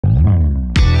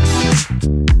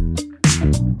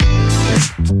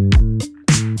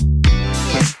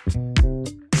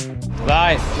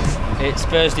It's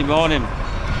Thursday morning.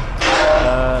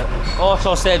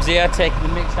 Auto Saves here, taking the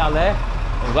mixed alley.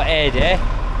 We've got AD.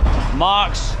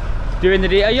 Mark's doing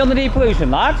the are you on the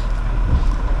depollution, lad?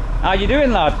 How you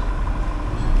doing, lad?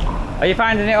 Are you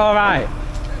finding it alright?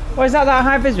 Or is that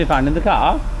high vis we found in the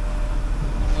car?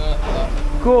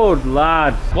 Good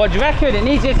lad. What do you reckon? It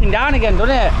needs hitting down again,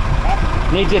 doesn't it?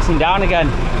 Needs hitting down again.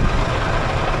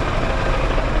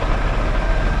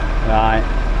 Right.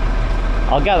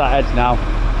 I'll get that head now.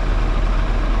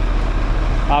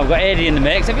 I've got AD in the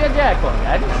mix. Have you had your haircut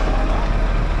again?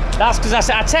 That's because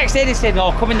I texted AD saying,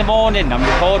 oh, come in the morning, I'm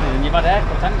recording, and you've had a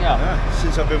haircut, haven't you? Yeah,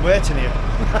 since I've been waiting here.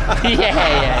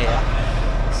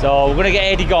 yeah. So we're going to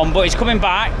get AD gone, but he's coming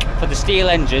back for the steel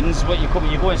engines. But you're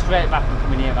going straight back and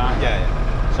coming here, aren't you?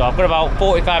 Yeah. So I've got about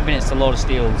 45 minutes to load of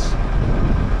steels.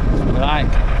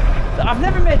 Right. I've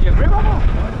never made you a brew, have I?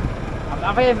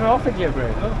 Have I ever offered you a brew?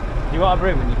 No. You want a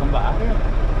brew when you come back?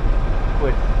 Yeah.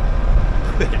 Quid.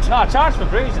 No, I charged for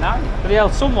brews now. But he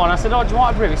held someone, I said, oh, do you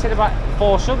want a brew? He said about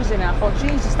 4 sugars in it. I thought,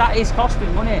 Jesus, that is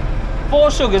costing money. 4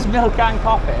 sugars, milk and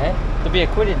coffee, there'll be a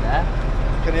quid in there.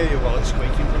 I can hear your wallet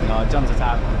squeaking from No, John's a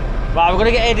tight one. Right, we're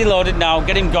going to get AD loaded now,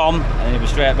 get him gone, and then he'll be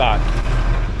straight back.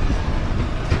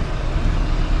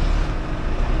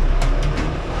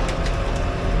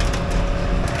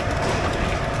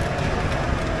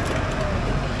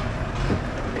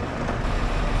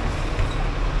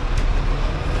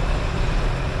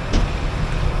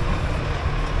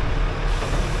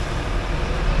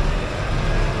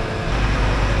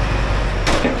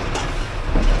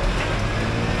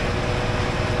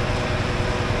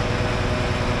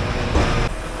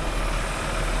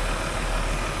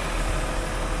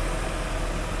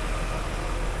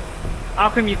 How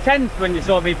come you tensed when you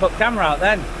saw me put camera out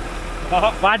then?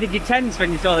 Why did you tense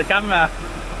when you saw the camera?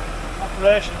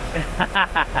 Operation.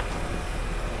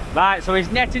 Right, so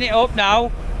he's netting it up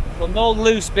now, so no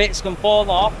loose bits can fall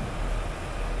off.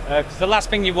 Because the last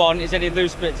thing you want is any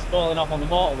loose bits falling off on the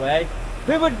motorway.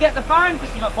 Who would get the fine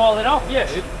for not falling off? You?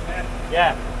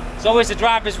 Yeah. It's always the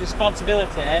driver's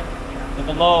responsibility for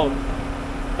the load.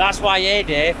 That's why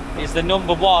AD is the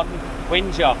 #1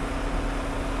 whinger.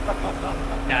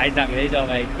 Nah, he's not good, he's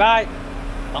alright. Right,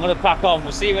 I'm going to crack on.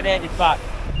 We'll see you when AD's back.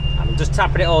 I'm just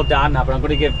tapping it all down now, but I'm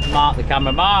going to give Mark the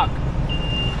camera. Mark,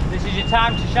 this is your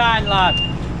time to shine, lad.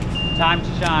 Time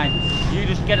to shine. You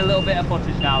just get a little bit of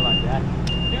footage now, lad, yeah?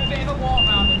 Do a bit of a walk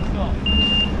round and stuff.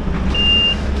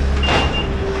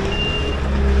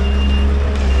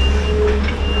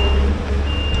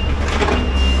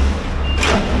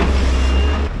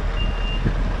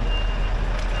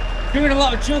 Doing a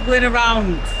lot of juggling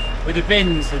around with the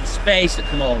bins and space at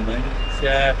the moment.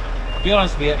 To be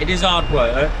honest with you, it is hard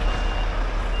work.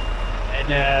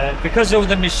 And because of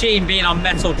the machine being on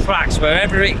metal tracks,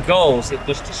 wherever it goes, it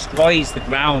just destroys the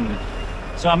ground.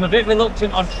 So I'm a bit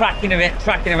reluctant on tracking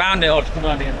around it, or to come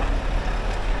around here.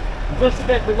 I'm just a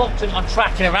bit reluctant on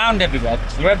tracking around everywhere,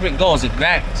 because wherever it goes, it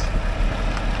wrecks.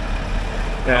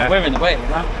 Yeah. We're in the way,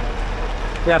 right?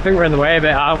 Yeah, I think we're in the way a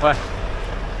bit, aren't we?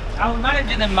 How are we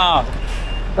managing them, Mark?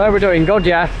 So we're doing good,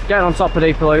 yeah. Getting on top of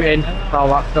depolluting, all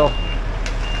that stuff.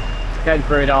 Getting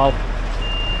through it all.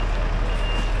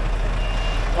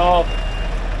 So,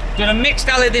 doing a mixed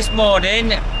alley this morning.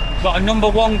 We've got a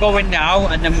 #1 going now,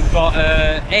 and then we've got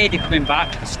AD coming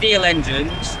back, steel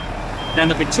engines. Then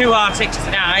there'll be 2 Arctics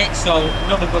tonight, so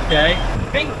another good day.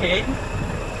 Thinking.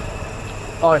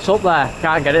 Oh, it's up there.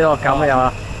 Can't get it though, can we?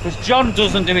 Because John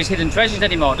doesn't do his hidden treasures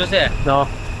anymore, does he? No.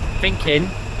 Thinking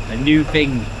a new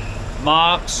thing.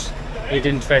 Mark's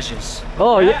hidden treasures.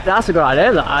 Oh, yeah, that's a good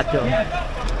idea, that actually.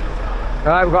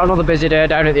 Right, we've got another busy day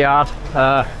down at the yard.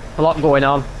 A lot going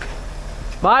on.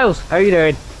 Miles, how are you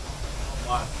doing?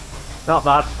 Not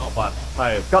bad. Not bad.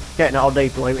 How? Got getting it all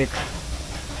depolluted.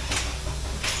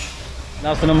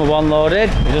 That's the #1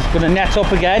 loaded. We're just going to net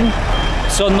up again,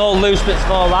 so no loose bits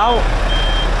fall out.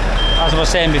 As I was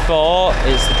saying before,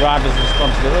 it's the driver's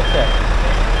responsibility.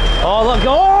 Oh look,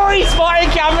 oh, he's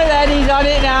spotting camera then, he's on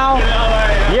it now.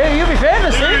 You'll be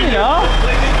famous soon, you know.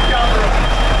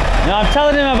 No, I'm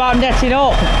telling him about netting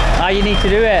up, how you need to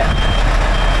do it.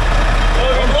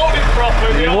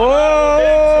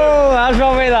 Whoa, that's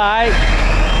what we like.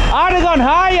 I'd have gone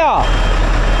higher.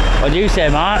 What do you say,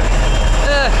 Mark?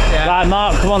 Yeah. Right,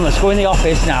 Mark, come on, let's go in the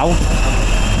office now.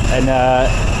 And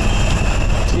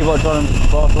see what John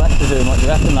and both left to do. What do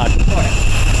you reckon, lad?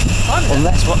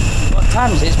 Unless what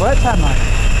time is it? It's work time, lad.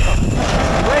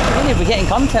 We're working, isn't it? We're getting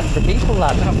content for the people,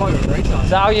 lad.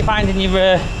 So how are you finding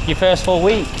your first full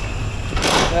week?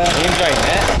 Are you enjoying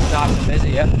it? Nice and busy,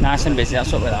 yeah. Nice and busy,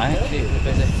 that's what we like.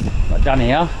 Busy. Got Dan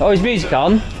here. Oh, is music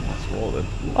on?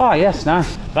 Oh yes,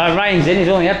 nice. Right, Ryan's in, he's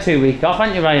only had 2 weeks off,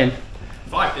 haven't you, Ryan?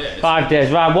 5 days. 5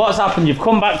 days, right, what's happened? You've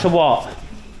come back to what?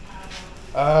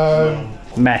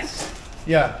 Mess.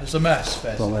 Yeah, it's a mess,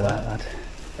 basically. Don't worry about that.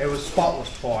 It was spotless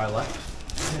before I left.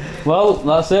 Well,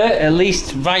 that's it. At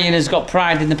least Ryan has got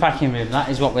pride in the packing room. That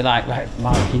is what we like. Right,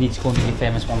 Mark, you need to go and do your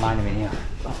famous one-liner in here.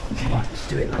 Oh, come on, just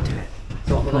do it, lad, do it.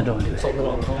 No, don't do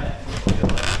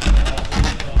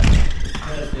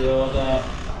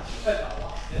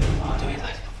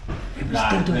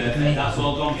it. That's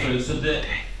all gone through. So the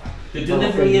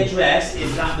delivery address,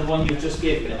 is that the one you've just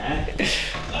given, eh? Do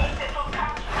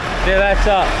that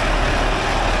up.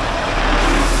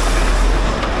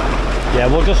 Yeah,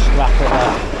 we'll just wrap it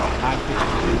there.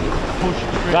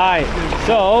 Right,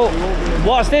 so,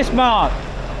 what's this, Mark?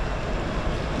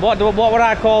 What would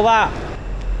I call that?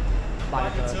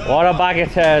 What a bag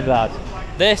of turd, lad.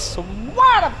 This?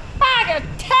 What a bag of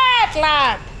turd,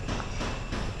 lad!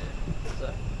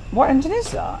 What engine is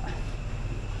that?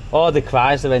 Oh, the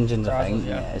Chrysler engines, I think.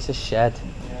 Yeah, it's a shed.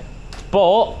 Yeah.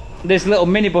 But this little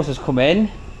minibus has come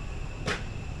in.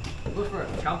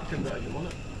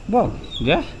 Well,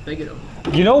 yeah. Big enough.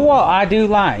 You know what I do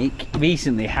like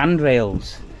recently?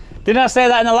 Handrails. Didn't I say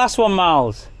that in the last one,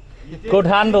 Miles? Good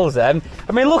handles, them.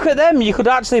 I mean, look at them. You could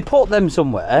actually put them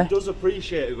somewhere. He does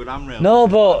appreciate a good handrail. No,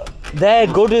 but they're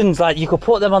good ones. Like, you could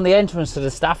put them on the entrance to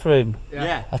the staff room.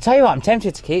 Yeah. I'll tell you what, I'm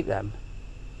tempted to keep them.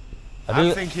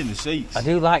 I'm thinking the seats. I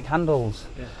do like handles.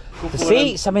 Yeah. The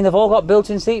seats, I mean, they've all got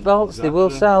built-in seat belts. Exactly. They will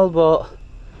sell, but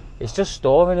it's just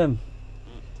storing them.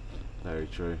 Very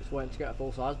true. Just waiting to get a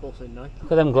full-size bus in now.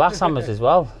 Look at them glass hammers as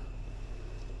well.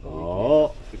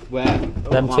 Oh, where?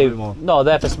 Them two. No,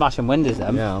 they're for smashing windows,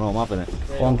 them. Yeah, I know, I'm having it.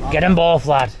 Go on, get them both,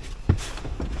 lad.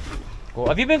 Go.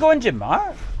 Have you been going gym,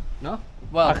 Mark? No.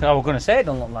 Well, I was going to say, it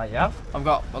don't look like you have. I've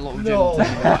got a little gym. No.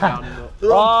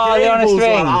 They're on a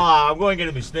string. I'm going to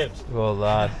get my snips. Go,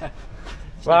 lad.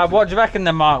 Right, what do you reckon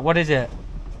then, Mark? What is it?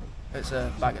 It's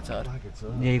a bag of turd.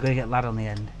 Yeah, you've got to get lad on the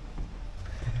end.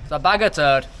 It's a bag of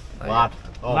turd. Lad.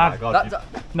 Oh lad. My God.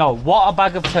 No, what a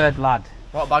bag of turd, lad.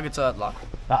 What a bag of turd, lad.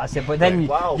 That's it, but then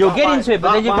you'll get into it,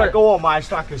 but then you've got to go on my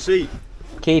stack of seat.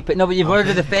 Keep it. No, but you've got to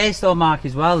do the face though, Mark,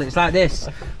 as well. It's like this.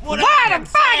 What a bag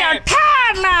of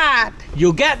turd, lad!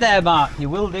 You'll get there, Mark. You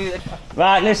will do it.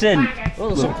 Right, listen. Oh,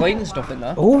 there's some cleaning stuff in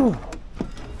there. Oh.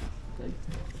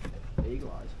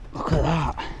 Look at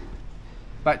that.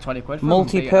 About 20 quid.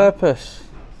 Multi-purpose.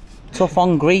 Tough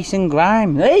on grease and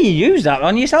grime. Hey, you use that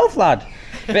on yourself, lad.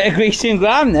 Bit of grease and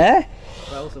grime there.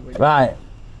 Right.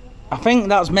 I think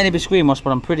that's maybe squeamos,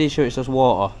 but I'm pretty sure it's just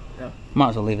water. Yeah. Might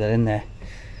as well leave that in there.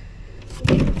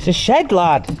 It's a shed,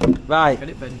 lad. Right. Get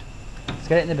it binned. Let's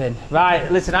get it in the bin. Right,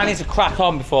 listen, I need to crack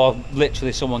on before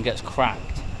literally someone gets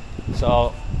cracked.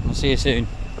 So, I'll see you soon.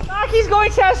 He's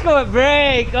going Tesco at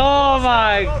break. Oh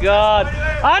my God.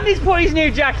 Andy's put his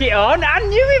new jacket on. I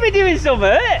knew he'd be doing something.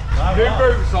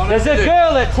 There's a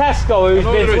girl at Tesco who's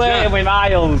been flirting with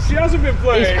Miles. She hasn't been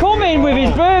flirting. He's coming with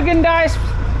his burgundize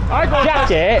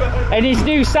jacket and his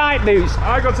new sight boots.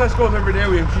 I got Tesco every day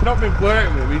with him. She's not been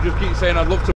flirting with him. He just keeps saying I'd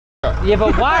love to her. Yeah,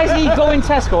 but why is he going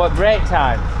Tesco at break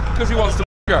time? Because he wants to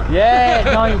her. Yeah,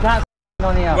 no, you can't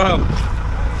on here. Well,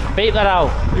 beep that out.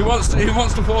 He wants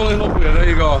to fall in love with her. There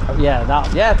you go. Yeah,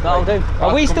 that'll do.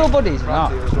 Are we still buddies? No.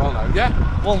 As well now. Yeah.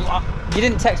 Well, you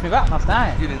didn't text me back last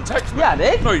night. You didn't text me? Yeah, I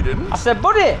did. No, you didn't. I said,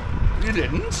 buddy. You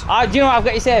didn't. Do you know what I've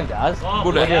got you saved as? Oh,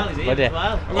 buddy.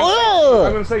 I'm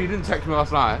going to say you didn't text me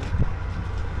last night.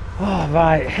 Oh,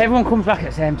 right. Everyone comes back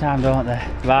at the same time, don't they?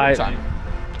 Right.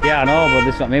 Yeah, I know, but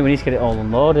this is what I mean. We need to get it all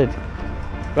unloaded.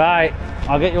 Right.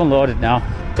 I'll get you unloaded now.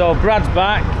 So Brad's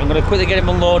back. I'm going to quickly get him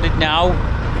unloaded now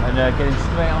and get him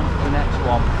straight on to the next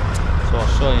one. So I'll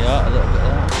show you a little bit of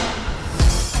that.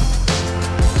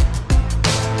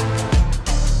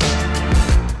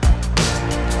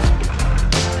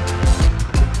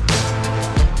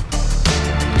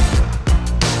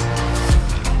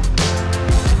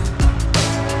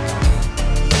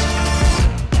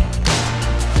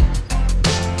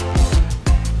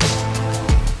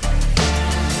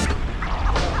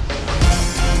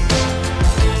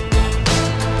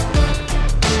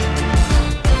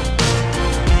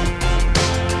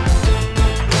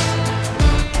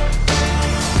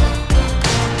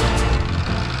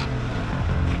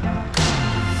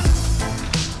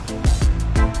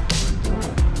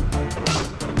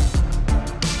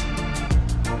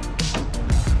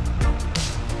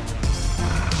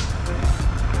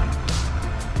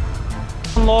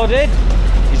 Unloaded.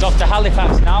 He's off to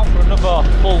Halifax now for another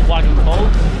full wagon full.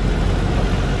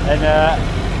 And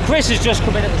Chris has just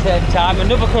come in at the same time,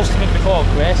 another customer before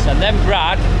Chris, and then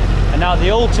Brad, and now the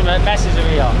ultimate messes are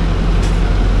here.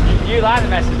 You like the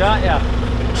messes, don't you?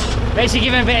 Makes you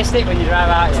give him a bit of stick when you drive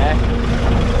out, yeah?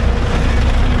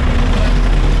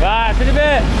 Right, to the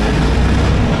bit.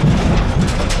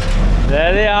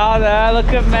 There they are, there. Look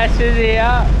at messes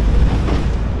here.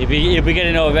 You'll be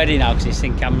getting over ready now because it's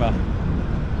in camera.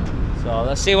 So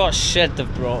let's see what shed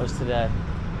they've brought us today.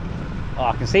 Oh,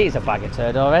 I can see it's a bag of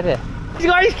turd already. He's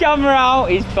got his camera out.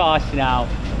 He's flashing out.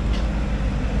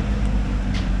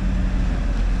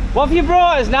 What have you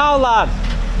brought us now, lad?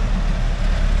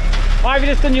 Why have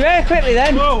you just done your hair quickly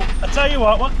then? Well, I tell you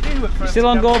what can you do it for? You still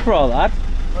on GoPro, lad?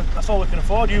 That's all we can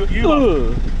afford. You haven't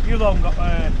got. You've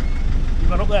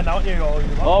gone up there now, haven't you?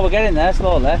 Oh, we're getting there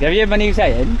slowly. Have you heard my new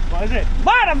saying? What is it?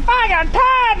 What a bag of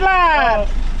turd, lad!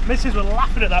 Missus were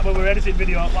laughing at that when we were editing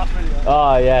last video.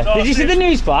 Oh yeah. No, did you see the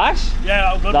news flash? Yeah,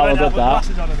 that was good. That was good, with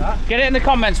glasses on and that. Get it in the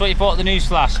comments what you thought of the news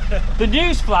flash. The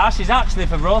news flash is actually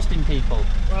for roasting people.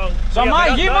 Well, so yeah,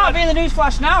 Mike, you might be in the news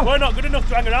flash now. We're not good enough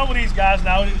to hang around with these guys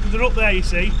now because they're up there, you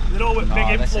see. They're all big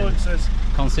influencers.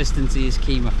 Consistency is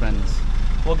key, my friends.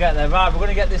 We'll get there. Right, we're going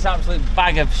to get this absolute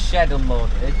bag of shed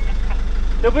unloaded.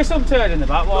 There'll be some turd in the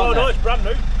back, won't there? No, it's brand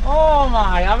new. Oh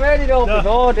my, I've heard it all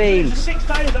before, Dean. It's 6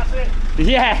 tyres, that's it.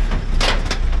 Yeah.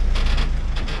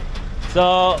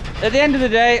 So, at the end of the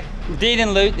day, Dean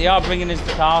and Luke, they are bringing us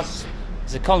the cars.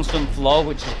 It's a constant flow,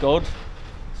 which is good.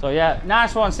 So yeah,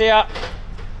 nice one, see ya.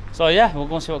 So yeah, we'll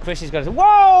go and see what Chrissy's got to say.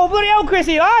 Whoa, bloody hell,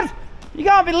 Chrissy, lad! You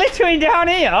can't be littering down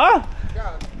here.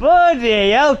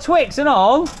 Bloody hell, Twix and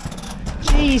all.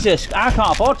 Jesus, I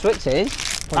can't afford Twixes.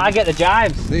 I get the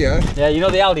Jives. Do you? Yeah, you know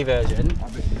the Aldi version.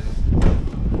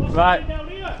 What's right. down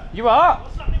here? You are?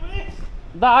 What's happening with this?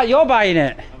 That, you're buying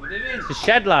it. It's a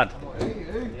shed, lad.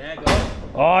 Yeah, go.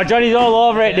 Oh, Johnny's all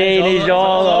over it, Dean. He's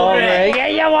all over it.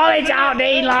 Get your wallet out,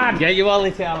 Dean, lad. Get your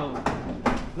wallet out.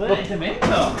 Look, it's a mint, though.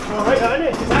 Alright, isn't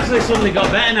it? It's actually suddenly got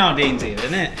better now, Dean's here,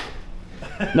 isn't it?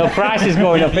 No, price is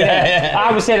going up, innit?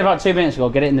 I was saying about 2 minutes ago,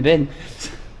 get it in the bin.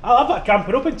 I'll have that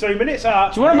camper up in 2 minutes. Do you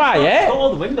want to buy it? Got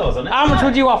all the windows on it. How much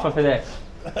would you offer for this?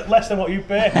 Less than what you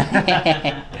pay.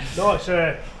 No, it's what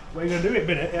are you going to do it,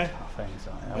 bin it, yeah? I think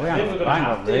so. Yeah, we ain't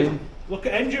got room. Look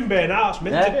at engine bay now, that's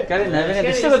mint, Yeah, isn't it? get in there, innit?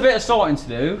 There's still a bit of sorting to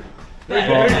do.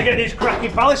 Who's to get these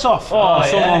cracking pallets off? Oh,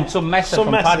 yeah. some messer Some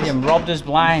from messers. Paddy and robbed us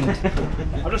blind.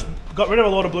 I've just got rid of a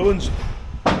load of blue ones.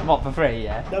 What, for free,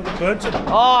 yeah? Never burnt them.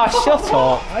 Oh, shut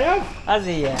up. I have. Has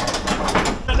he, yeah?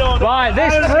 No, Right,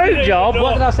 this fruit job,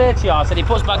 what did I say to you? I said he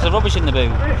puts bags of rubbish in the boot.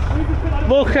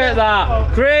 Look at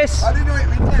that. Chris, I didn't know it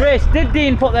was there. Chris, did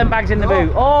Dean put them bags in the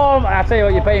boot? Oh, I tell you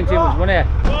what, you're paying too much money.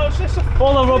 Well, it's just a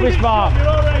Full of rubbish, Mark. You're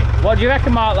all right. What do you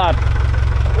reckon, Mark, lad?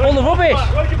 Full of rubbish.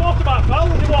 Where'd you walk about, pal?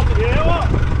 Where'd you walk in here, what?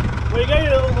 Where you going, you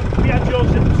little Piaggio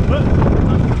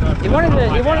something? You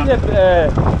wanted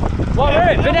the, what were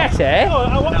it, Vanette? No,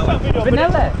 I watched that video.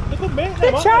 Vanilla. They're good, mate.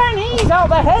 They're Chinese out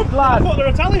their head, I lad. thought they're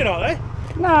Italian, aren't they?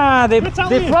 Nah, they're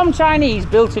Italian. from Chinese,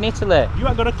 built in Italy. You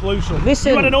ain't got a clue, son.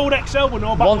 Listen. You had an old XL with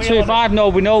no back wheel on it. 125, no,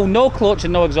 we know, no clutch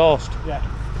and no exhaust. Yeah.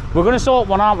 We're going to sort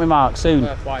one, aren't we, Mark, soon?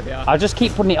 I'll just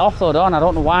keep putting it off though, don't I? I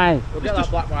don't know why. We'll get that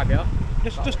black YBR.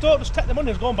 Just take the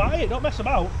money and go and buy it. Don't mess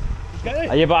about. Just get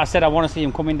it. Yeah, but I said I want to see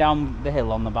him coming down the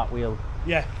hill on the back wheel.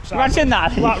 Yeah. Imagine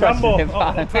that. Like Rambo.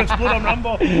 Oh, first blood on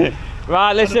Rambo.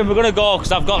 Right, listen, we're going to go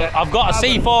because I've got a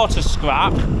C4 to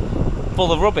scrap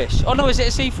full of rubbish. Oh no, is it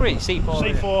a C3?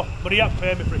 C4. C4, but he hasn't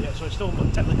paid me for it yet, so it's still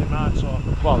technically mine. So.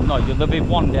 Well, no, there'll be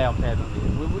 1 day on payment.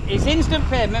 It's instant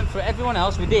payment for everyone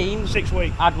else. With Dean, 6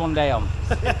 weeks. Add 1 day on,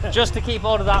 just to keep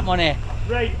hold of that money.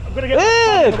 Right, I'm gonna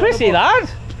get. Chrissy, lad,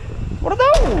 what are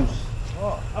those?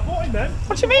 Oh, I bought him then.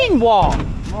 What do you mean, what?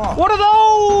 Oh. What are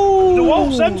those? The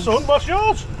Wolf Samsung. What's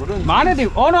yours? Mine I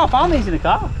do. Oh no, I found these in the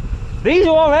car. These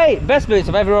are alright. Best boots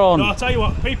I've ever owned. No, I'll tell you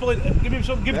what. People,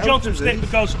 give John some stick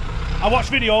because I watched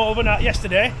video overnight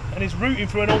yesterday, and he's rooting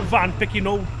through an old van, picking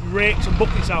old rakes and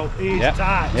buckets out. He's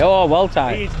tight. Oh, well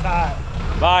tight. He's tight.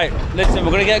 Right, listen,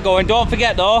 we're going to get going. Don't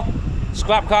forget though,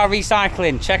 Scrap Car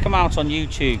Recycling. Check them out on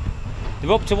YouTube.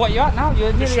 They're up to what you're at now?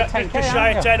 You're nearly at 10k. Just shy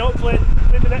of 10. Hopefully,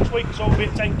 in the next week or so, we'll be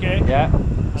at 10k. Yeah.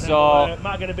 And so then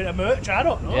might get a bit of merch. I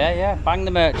don't know. Yeah. Bang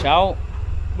the merch out.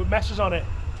 With messes on it.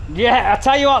 Yeah, I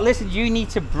tell you what. Listen, you need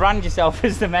to brand yourself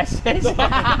as the messes.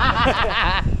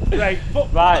 Right.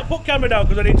 Put camera down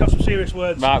because I need to have some serious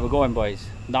words. Right, we're going, boys.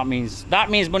 That means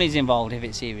money's involved if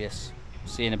it's serious.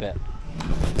 See you in a bit.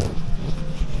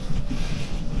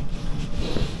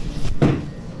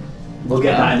 We'll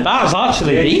get that in the That was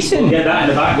actually decent. We'll get that in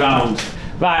the background.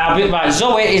 Right,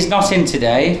 Zoe is not in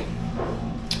today.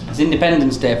 It's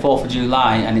Independence Day, 4th of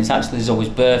July, and it's actually Zoe's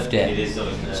birthday. It is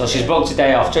Zoe's birthday. So she's booked a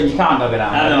day off. John, you can't dog it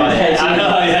out. I know,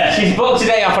 yeah. She's booked a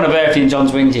day off on her birthday and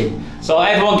John's whinging. So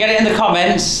everyone get it in the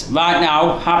comments right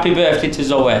now. Happy birthday to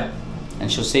Zoe.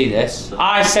 And she'll see this.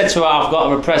 I said to her I've got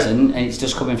her a present and it's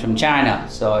just coming from China.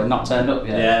 So it's not turned up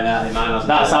yet. Yeah, mine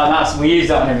That's we use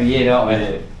that one every year, don't we?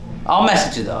 do. I'll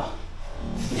message her though.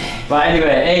 But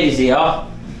anyway, Aidy's here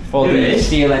for the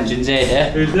steel engines,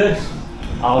 Aidy. Who's this?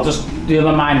 I'll just do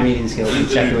my mind reading skills and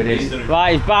check who it is.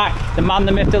 Right, he's back. The man,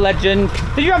 the myth, the legend.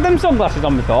 Did you have them sunglasses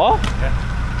on before?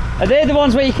 Yeah. Are they the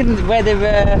ones where you can wear the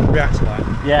Reactor light.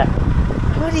 Yeah.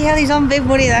 Bloody hell, he's on big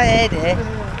money that Aidy.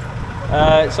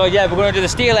 So yeah, we're going to do the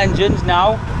steel engines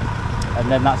now, and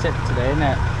then that's it for today, isn't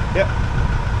it? Yep.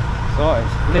 Sorted.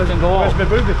 Lift and go Where's on. my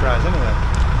booby prize anyway?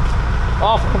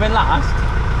 Oh, for coming last.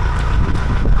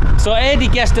 So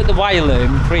Aidy guessed at the wire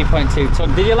loom, 3.2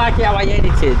 ton. Did you like it how I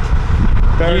edited?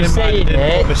 Bearing in mind, I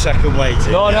didn't put my second weight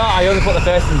in. No, I only put the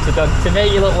first one to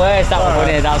make you look worse. That was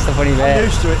funny. That's the funny bit. I'm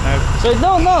used to it now. So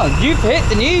no, you've hit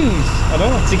the news. I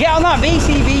know. To get on that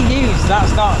BCB news, that's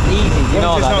not easy. You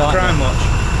know It's that, not don't crime you? watch.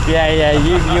 Yeah,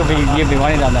 you'll be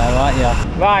wanting on there, won't you?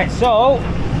 Right, so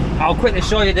I'll quickly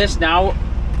show you this now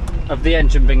of the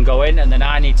engine been going, and then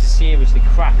I need to seriously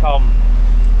crack on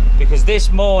because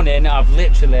this morning I've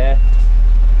literally,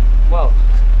 well,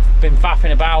 been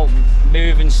faffing about,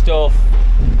 moving stuff,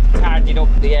 tidying up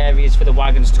the areas for the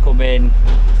wagons to come in,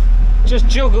 just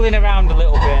juggling around a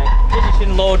little bit,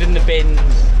 finishing loading the bins.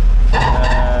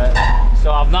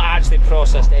 So I've not actually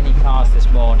processed any cars this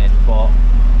morning, but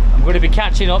I'm going to be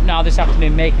catching up now this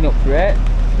afternoon, making up for it.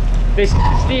 This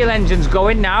steel engine's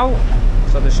going now,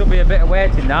 so there should be a bit of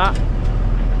weight in that.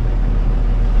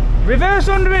 Reverse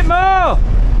under it more!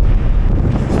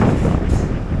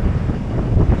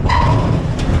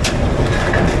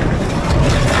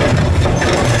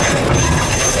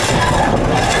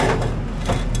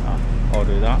 I'll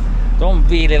do that. Don't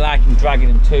really like him dragging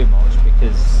him too much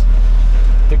because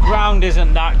the ground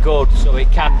isn't that good, so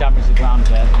it can damage the ground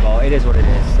a bit, but it is what it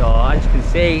is. So as you can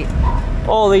see,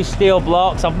 all these steel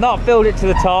blocks, I've not filled it to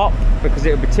the top because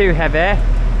it would be too heavy.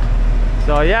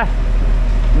 So yeah,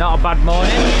 not a bad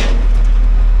morning.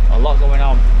 A lot going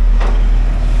on.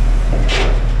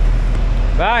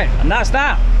 Right, and that's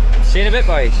that. See you in a bit,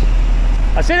 boys.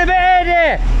 I'll see you in a bit,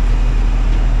 Aidy.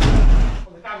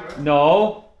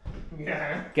 No.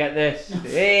 Yeah. Get this.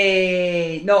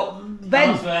 Hey, no,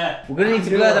 Ben. We're gonna need to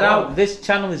blur that out. This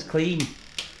channel is clean.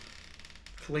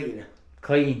 Clean.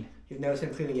 Clean. You've never seen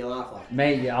clean in your life, like.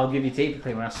 Mate, I'll give you teeth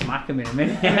clean when I smack him in a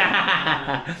minute.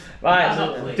 Right,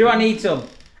 so, do I need some?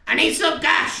 I need some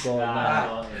cash!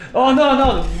 Oh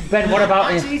no, Ben, what about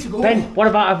Ben, what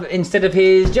about if instead of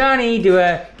here's Johnny, do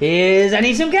a here's I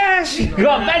need some cash? Go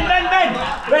on,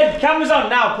 Ben, cameras on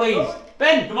now, please.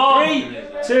 Ben, come on. 3,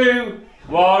 2,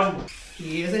 1.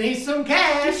 Here's I need some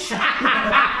cash!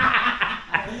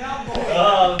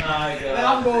 Oh my god.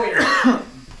 I'm going.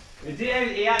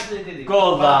 He actually did it.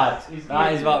 Good lad.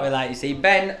 That is what we like to see.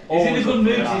 Ben, He's in a good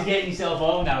mood, he's getting himself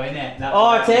home now, isn't it?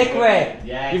 oh, takeaway.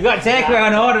 Yeah. You've got takeaway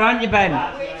on order, haven't you, Ben?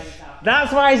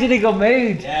 That's why he's in a good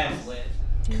mood. Yeah.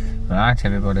 Right,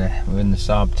 everybody, we're in the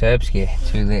Saab Turbski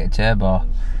 2-litre turbo.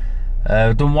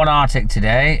 We've done one Arctic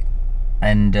today,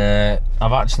 and I've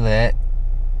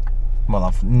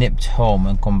nipped home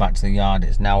and come back to the yard.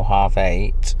 It's now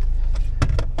 8:30,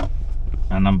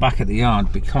 and I'm back at the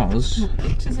yard because What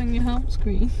pictures on your home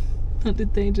screen? What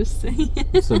did they just say?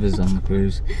 Subbers on the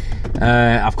cruise.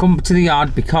 I've come to the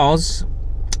yard because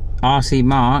RC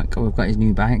Mark, we've got his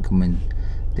new bike coming.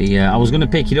 I was going to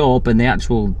pick it up, and the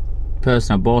actual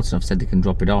person I bought it off said they can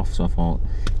drop it off, so I thought,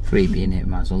 freebie in it,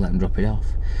 might as well let them drop it off.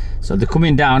 So they're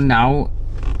coming down now,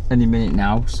 any minute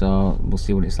now, so we'll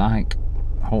see what it's like.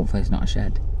 Hopefully it's not a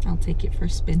shed. I'll take it for a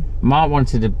spin. Mark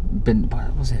wanted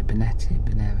what was it?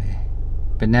 Benelli.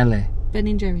 Ben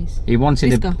and Jerry's. He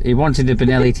wanted a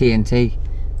Benelli TNT.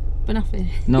 Banoffee.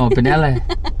 No, Benelli.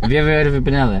 Have you ever heard of a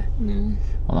Benelli? No.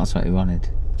 Well, that's what he wanted.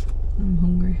 I'm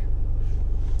hungry.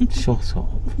 Shut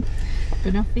up.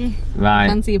 Banoffee. Right.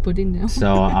 Fancy a pudding now.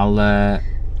 So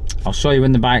I'll show you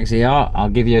when the bike's here. I'll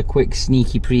give you a quick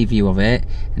sneaky preview of it.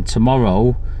 And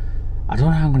tomorrow, I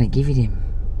don't know how I'm going to give it him.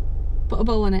 Put a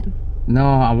bow on it.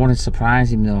 No, I want to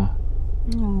surprise him though.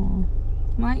 Oh.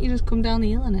 Why don't you just come down the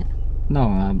hill in it? No,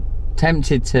 I'm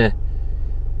tempted to,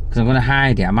 because I'm going to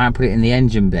hide it. I might put it in the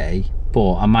engine bay,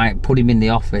 but I might put him in the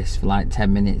office for like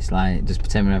 10 minutes, like just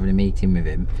pretend we're having a meeting with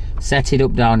him. Set it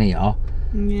up down here.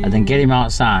 Yeah. And then get him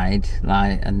outside,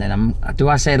 like, and then do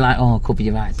I say like, oh, cover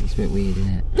your eyes? It's a bit weird,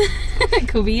 isn't it?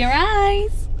 Cover your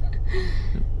eyes.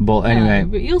 But anyway,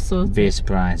 But you'll sort be a it.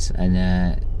 surprise. And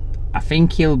I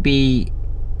think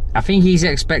he's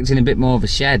expecting a bit more of a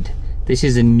shed. This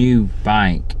is a new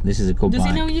bike. This is a good bike. Does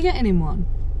he know you're getting him one?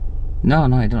 No,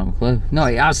 he don't have a clue. No,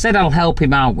 I said I'll help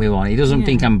him out with one. He doesn't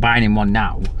think I'm buying him one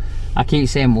now. I keep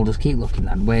saying, well, just keep looking,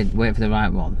 lad. Wait for the right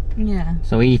one. Yeah.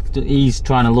 So he's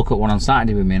trying to look at one on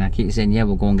Saturday with me, and I keep saying, yeah,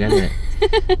 we'll go and get it.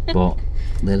 But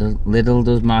little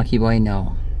does Marky boy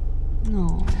know.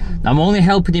 No. I'm only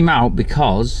helping him out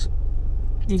because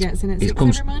he gets in at 6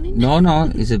 every morning? No,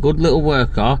 he's a good little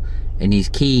worker, and he's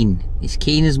keen. He's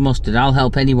keen as mustard. I'll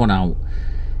help anyone out.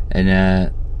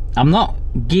 And I'm not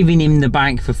giving him the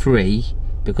bike for free,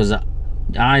 because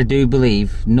I do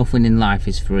believe nothing in life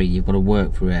is free. You've got to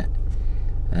work for it.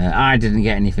 I didn't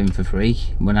get anything for free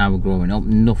when I was growing up.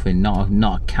 Nothing, not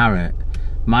a carrot.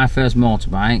 My first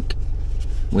motorbike,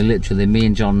 me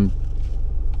and John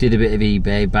did a bit of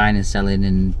eBay, buying and selling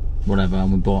and whatever,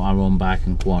 and we bought our own bike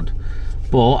and quad.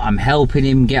 But I'm helping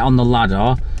him get on the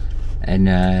ladder,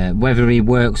 and whether he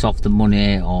works off the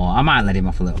money, or I might let him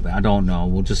off a little bit, I don't know.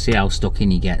 We'll just see how stuck in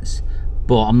he gets.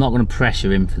 But I'm not going to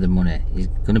pressure him for the money. He's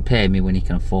going to pay me when he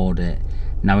can afford it.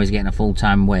 Now he's getting a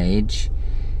full-time wage,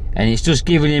 and it's just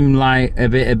giving him like a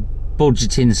bit of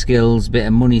budgeting skills, bit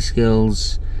of money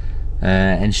skills,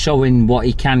 and showing what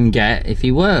he can get if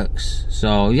he works.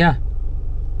 So yeah,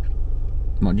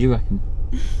 what do you reckon?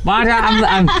 Why?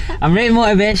 I'm really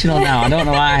motivational now. I don't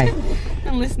know why.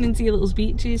 I'm listening to your little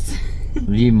speeches.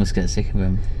 You must get sick of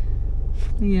him.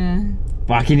 Yeah.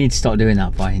 Like, you need to stop doing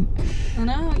that point. I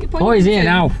know what you're pointing. Oh, he's here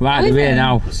now. Right, they're here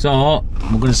now. So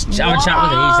we're going to have a chat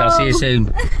with these. I'll see you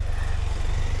soon.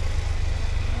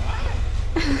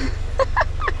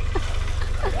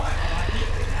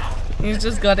 He's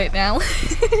just got it now.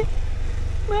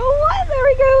 Oh, what? There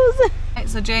he goes. Right,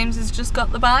 so James has just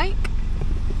got the bike.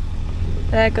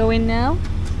 They're going now.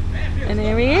 And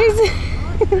here he is.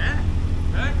 Perfect.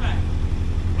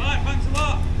 Right, thanks a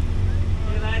lot.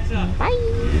 See you later. Bye.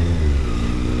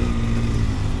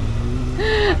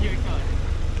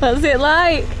 What's it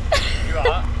like? You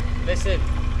are? Listen.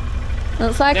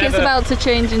 Looks like it's about to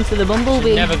change into the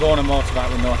Bumblebee. Never go on a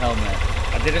motorbike with no helmet.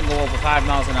 I didn't go over 5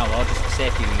 miles an hour just for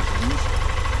safety reasons,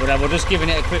 but I was just giving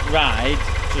it a quick ride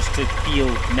just to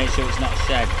feel, to make sure it's not a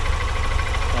shed.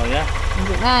 Oh yeah. Is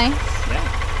it nice? Yeah.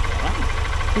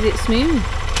 Right. Is it smooth?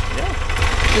 Yeah.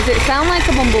 Does it sound like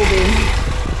a Bumblebee?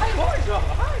 Hey, what is wrong?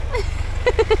 Hi.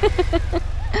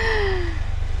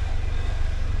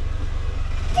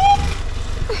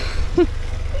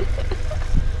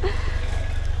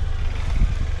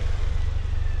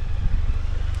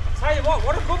 Tell you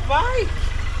what a good bike.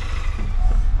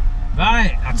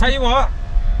 Right, I'll tell you what,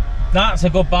 that's a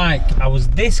good bike. I was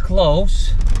this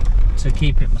close to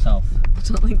keep it myself. I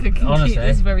don't think I can keep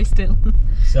this very still.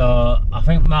 So I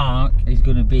think Mark is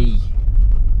going to be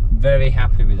very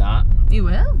happy with that. He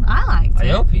will. I liked it. I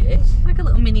hope he is. Like a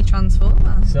little mini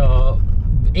transformer. So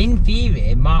in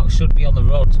theory, Mark should be on the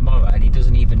road tomorrow and he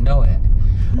doesn't even know it.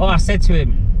 Oh, I said to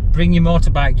him, bring your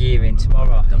motorbike gear in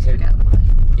tomorrow. Don't forget that.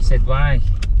 He said, why?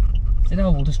 I said,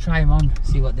 oh, we'll just try them on,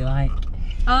 see what they like.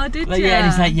 Oh, did you? Yeah, and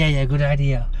he's like, yeah, good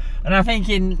idea. And I'm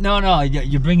thinking, no,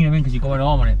 you're bringing them in because you're going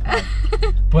home on it.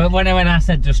 But when I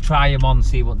said just try them on,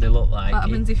 see what they look like. What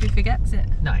happens if he forgets it?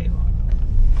 No, he won't.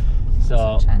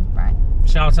 So, right.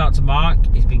 Shout out to Mark,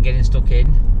 he's been getting stuck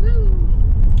in. Woo.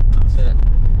 That's it.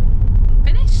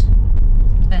 Finish?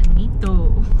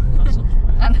 Benito.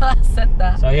 I know I said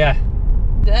that. So yeah.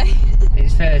 Day.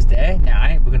 It's Thursday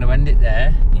night, we're going to end it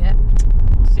there. Yeah.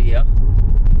 See ya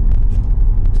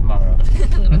tomorrow.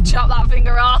 I'm going to chop that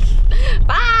finger off.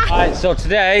 Bye! Alright, so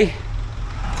today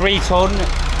 3 ton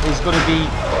is going to be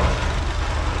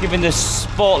giving the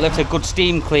sport lift a good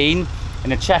steam clean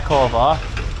and a check over.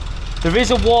 There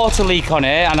is a water leak on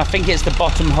it and I think it's the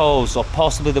bottom hose or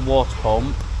possibly the water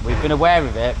pump. We've been aware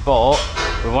of it, but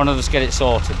we want to just get it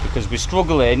sorted because we're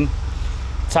struggling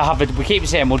to have it. We keep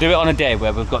saying we'll do it on a day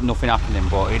where we've got nothing happening,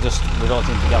 but we don't seem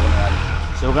to get one ready.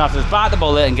 So we're going to have to just bite the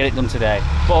bullet and get it done today.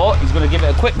 But he's going to give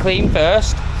it a quick clean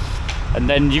first, and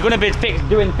then you're going to be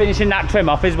finishing that trim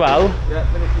off as well. Yeah,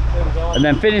 finishing trims off. And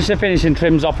then finish the finishing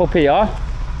trims off up here.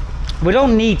 We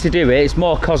don't need to do it, it's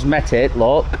more cosmetic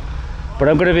look. But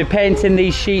I'm going to be painting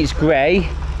these sheets grey.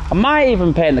 I might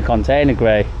even paint the container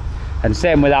grey. And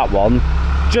same with that one.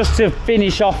 Just to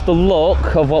finish off the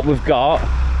look of what we've got,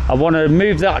 I want to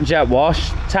move that jet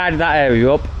wash, tidy that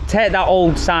area up, take that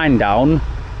old sign down,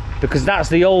 because that's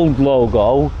the old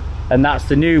logo and that's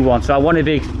the new one. So I want to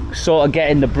be sort of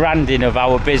getting the branding of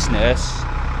our business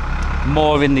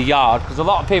more in the yard, because a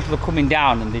lot of people are coming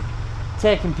down and they're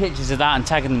taking pictures of that and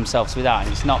tagging themselves with that,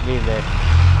 and it's not really the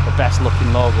best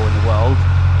looking logo in the world.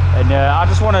 And I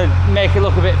just want to make it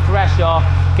look a bit fresher,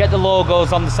 get the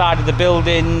logos on the side of the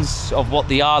buildings of what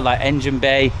they are, like engine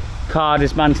bay, car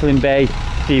dismantling bay,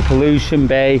 depollution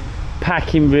bay,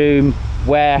 packing room,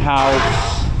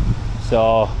 warehouse.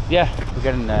 So yeah, we're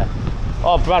getting there.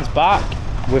 Oh, Brad's back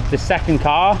with the second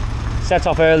car, set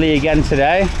off early again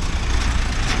today.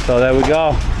 So there we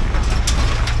go.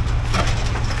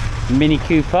 Mini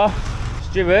Cooper.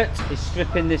 Stuart is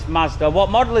stripping this Mazda. What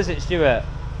model is it, Stuart?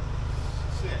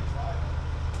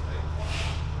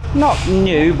 Not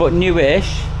new, but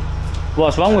newish.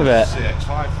 What's wrong with it?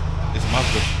 CX5. It's a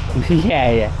Mazda.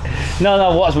 Yeah.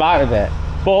 No, what's right with it?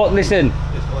 But listen,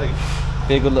 It's clean.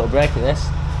 be a good little break at this.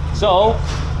 So,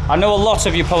 I know a lot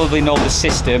of you probably know the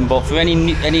system, but for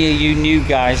any of you new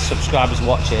guys, subscribers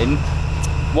watching,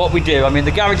 what we do, I mean,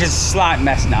 the garage is a slight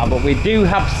mess now, but we do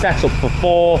have set up for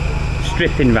 4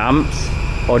 stripping ramps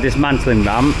or dismantling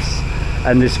ramps,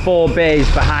 and there's 4 bays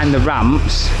behind the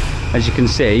ramps, as you can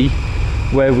see,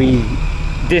 where we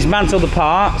dismantle the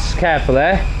parts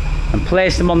carefully and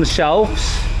place them on the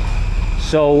shelves.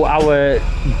 So our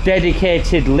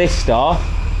dedicated lister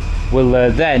will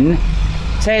then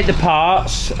take the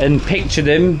parts and picture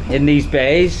them in these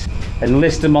bays and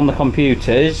list them on the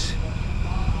computers.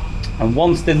 And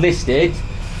once they're listed,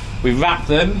 we wrap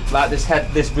them like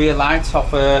this rear light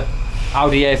off a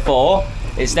Audi A4.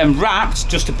 It's then wrapped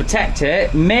just to protect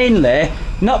it, mainly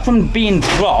not from being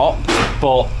dropped,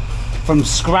 but from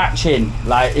scratching.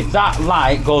 Like if that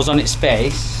light goes on its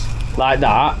face like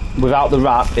that without the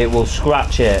wrap, it will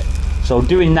scratch it. So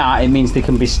doing that, it means they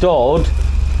can be stored,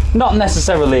 not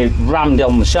necessarily rammed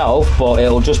on the shelf, but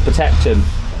it'll just protect them.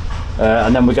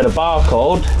 And then we get a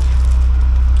barcode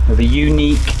with a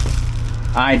unique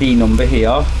ID number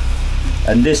here,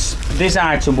 and this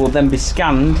item will then be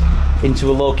scanned into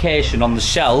a location on the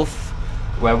shelf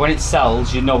where when it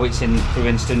sells, you know it's in, for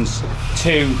instance,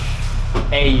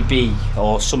 2AB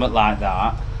or something like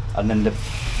that, and then the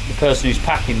person who's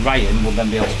packing, Ryan, will then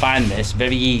be able to find this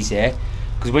very easy,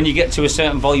 because when you get to a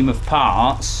certain volume of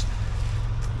parts,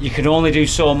 you can only do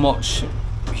so much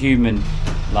human,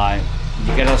 like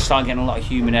you're going to start getting a lot of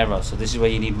human error. So this is where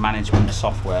you need management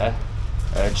software.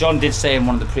 John did say in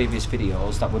one of the previous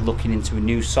videos that we're looking into a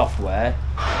new software,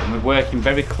 and we're working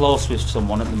very close with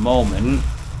someone at the moment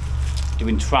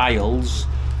doing trials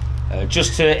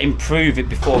just to improve it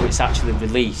before it's actually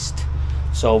released.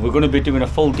 So we're going to be doing a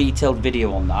full detailed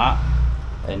video on that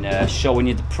and showing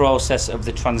you the process of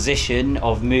the transition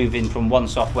of moving from one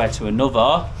software to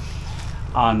another,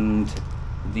 and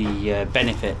the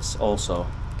benefits also.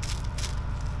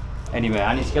 Anyway,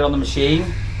 I need to get on the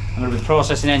machine. I'm going to be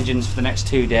processing engines for the next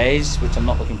 2 days, which I'm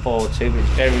not looking forward to, but it's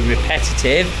very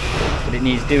repetitive, but it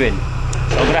needs doing.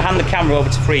 So I'm going to hand the camera over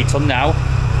to Freeton now,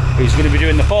 who's going to be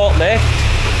doing the forklift,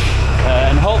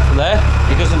 and hopefully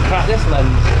he doesn't crack this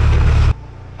lens.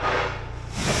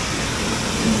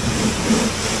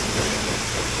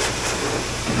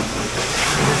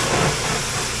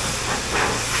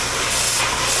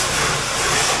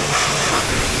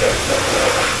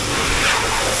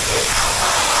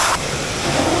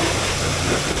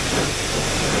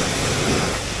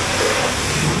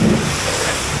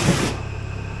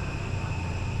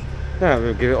 Yeah,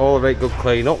 we'll give it all a right good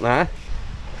clean up now,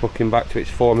 looking back to its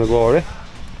former glory.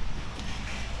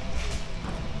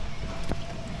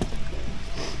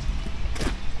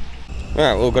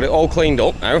 Right, we've got it all cleaned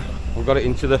up now. We've got it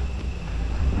into the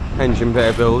engine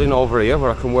bay building over here where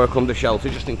I can work under shelter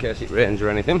just in case it rains or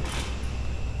anything.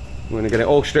 I'm going to get it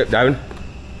all stripped down.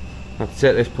 I have to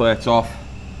take this plate off,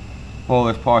 all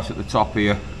this part at the top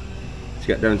here to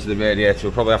get down to the radiator.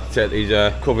 We'll probably have to take these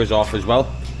covers off as well.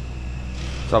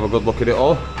 Let's have a good look at it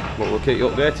all, but we'll keep you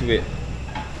updated with it.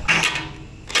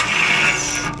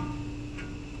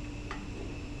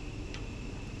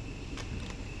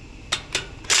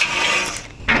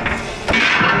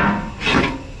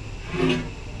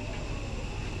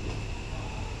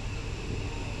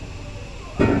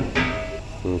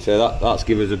 And so that's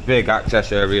given us a big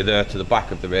access area there to the back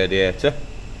of the radiator.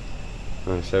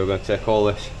 And so we're going to take all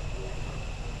this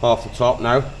off the top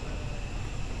now.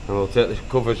 And we'll take the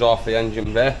covers off the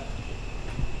engine bay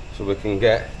so we can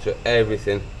get to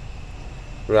everything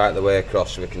right the way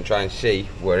across, so we can try and see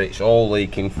where it's all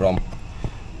leaking from,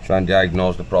 try and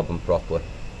diagnose the problem properly.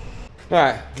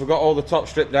 Right, we've got all the top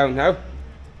stripped down now,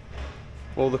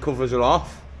 all the covers are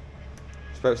off.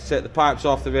 Supposed to take the pipes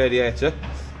off the radiator.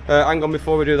 Hang on,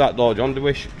 before we do that though, John,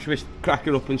 should we crack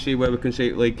it up and see where we can see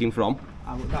it leaking from?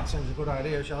 That sounds a good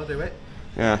idea, shall I do it?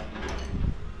 Yeah.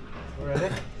 You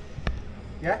ready?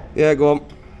 Yeah? Yeah, go on.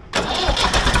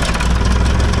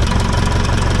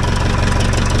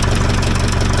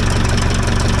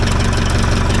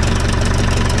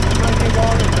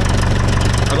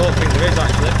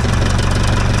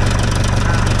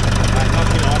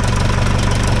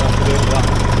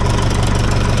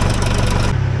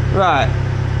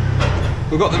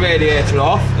 we've got the radiator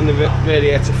off and the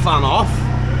radiator fan off.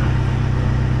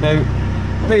 Now,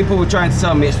 people were trying to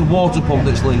tell me it's the water pump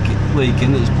that's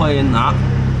leaking, that's playing that.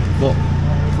 But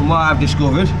from what I've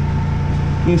discovered,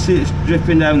 you can see it's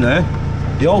dripping down there.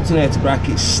 The alternator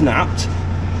bracket's snapped,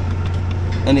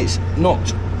 and it's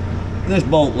knocked this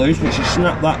bolt loose, which has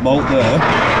snapped that bolt there,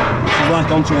 which is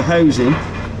like onto a housing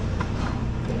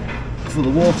for the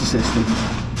water system,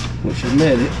 which has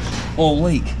made it all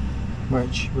leak.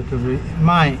 Which we could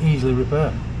might easily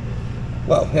repair.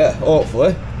 Well, yeah,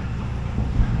 hopefully.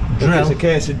 Drill. It's a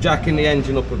case of jacking the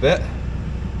engine up a bit.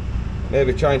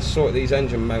 Maybe trying to sort these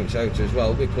engine mounts out as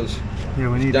well, because Yeah,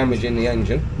 we need damaging the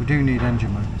engine. We do need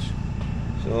engine mounts.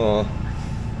 So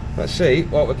let's see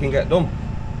what we can get done.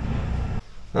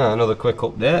 Another quick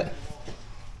update.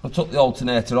 I took the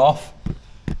alternator off.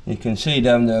 You can see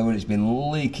down there where it's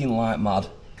been leaking like mad.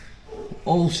 It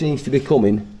all seems to be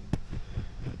coming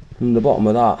from the bottom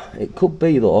of that. It could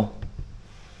be though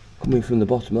coming from the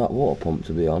bottom of that water pump,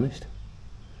 to be honest.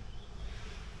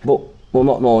 But we'll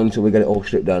not know until we get it all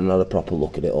stripped down and have a proper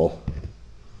look at it all.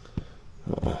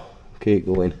 Keep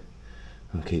going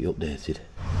and keep you updated.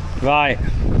 Right,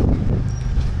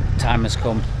 time has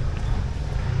come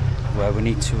where we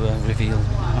need to reveal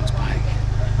Mark's bike.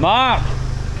 Mark!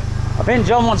 I think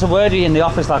John wants a word with you in the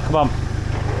office, lad, come on.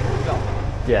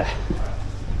 Yeah.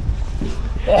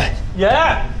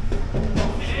 Yeah!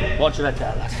 Watch your head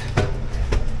there, lad.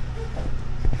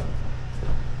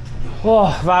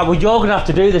 Oh, right, well you're going to have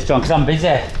to do this, John, because I'm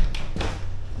busy.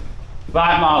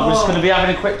 Right, Mark, we're just going to be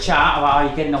having a quick chat about how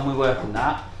you're getting on with work and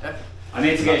that. I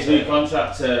need to get his new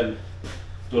contract done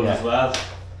as well.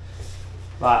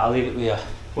 Right, I'll leave it with you.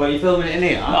 What, are you filming it in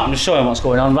here? No, I'm just showing what's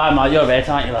going on. Right, Mark, you're right,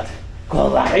 aren't you, lad? Go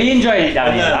on, lad. Are you enjoying it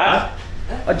down here, lad?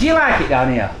 Oh, do you like it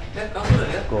down here? Yeah, that's good,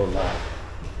 yeah. Go on, lad.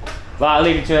 Right, I'll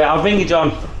leave it to you. I'll ring you,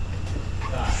 John.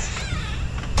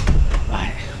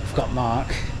 Right, we've got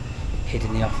Mark hid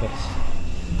in the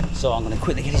office. So I'm going to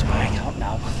quickly get his bike out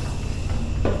now.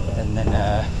 And then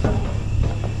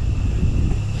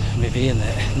reveal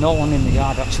it. No one in the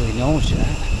yard actually knows yet.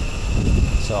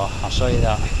 So I'll show you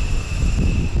that.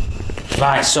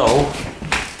 Right, so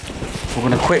we're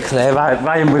going to quickly,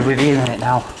 Ryan, we're revealing it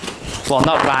now. Well,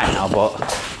 not right now, but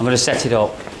I'm going to set it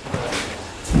up.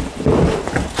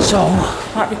 So,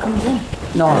 Might be coming in.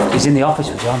 no, he's in the office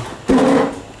with John.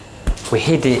 We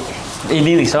hid it. He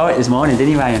nearly saw it this morning,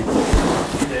 didn't he, Ryan?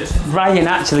 He did. Ryan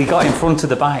actually got in front of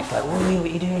the bike, like, what are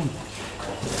you doing?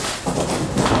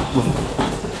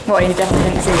 What, you definitely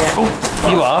didn't see it?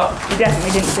 You are? You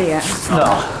definitely didn't see it?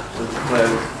 No.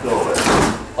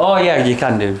 Oh yeah, you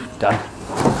can do, Dan.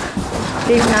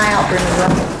 Keep an eye out for him as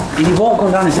well. He won't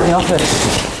come down, he's in the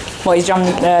office. What, is John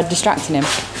distracting him?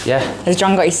 Yeah. Has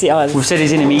John got his We've said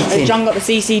he's in a meeting. Has John got the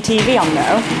CCTV on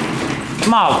though?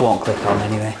 Mark won't click on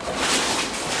anyway.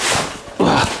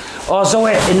 Oh,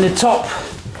 Zoe, in the top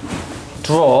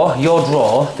drawer, your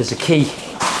drawer, there's a key.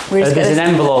 There's an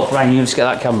envelope, Ryan, you just get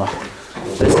that camera.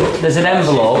 There's an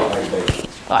envelope,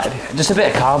 like, just a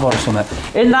bit of cardboard or something.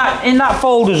 In that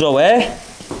folder, Zoe,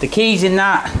 the key's in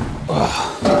that. Oh.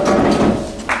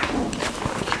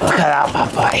 Look at that bad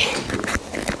boy.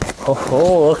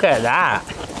 Oh, look at that.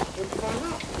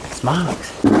 It's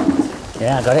Mark's.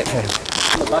 Yeah, I got it for him.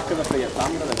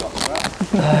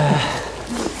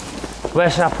 Where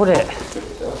should I put it?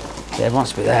 Yeah, it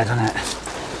wants to be there, doesn't it?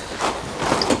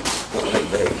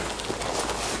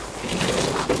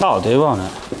 That'll do, won't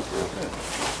it?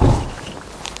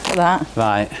 Look at that.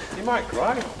 Right. You might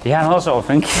cry. Yeah, I know what I'm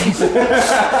thinking.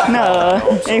 No,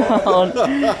 he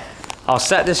won't. I'll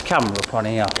set this camera up on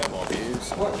here.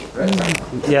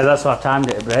 Yeah, that's why I've timed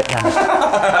it a bit then.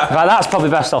 Right, that's probably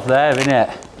best off there, isn't it?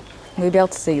 We'll be able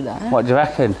to see that. What do you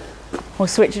reckon? We'll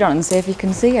switch it on and see if you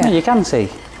can see it. Yeah, you can see.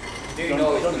 Do you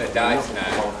know he's going to die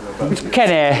tonight?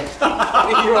 Kenny,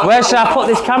 where should I put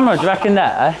this camera? Do you reckon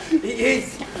there? He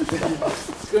is. He's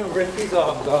going to rip his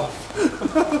arms off.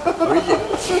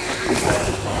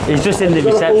 He's just in the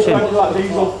reception.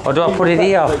 Or do I put it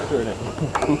here?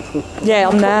 Yeah,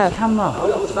 on there. Camera.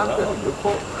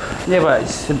 Yeah, but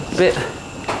it's a bit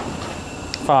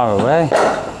far away.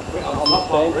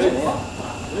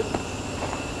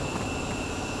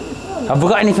 Have we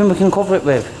got anything we can cover it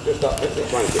with?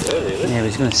 Yeah,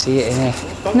 he's going to see it in here.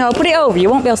 No, put it over. You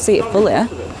won't be able to see it fully.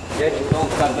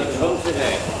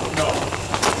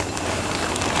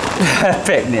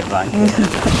 Picnic blanket.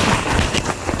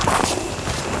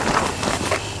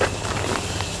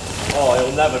 Oh,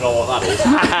 You'll never know what that is.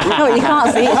 No, you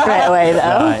can't see it straight away though.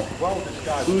 Right.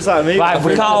 Who's that, me? Right, we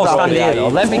can't all stand here though.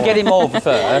 Let me get him over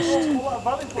first.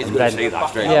 He's going to see that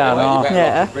straight Yeah, away. no. You better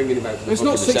Yeah. not bring him out to the It's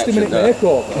not fucking 60-minute reception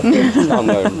makeover. there. Stand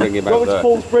there and bring him out there.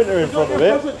 Full sprinter in front of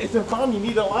it. It's a van, you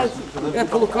need a license. Yeah,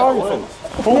 pull a car in front.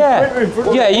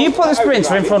 Yeah, you put the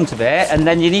Sprinter in front of it and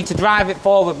then you need to drive it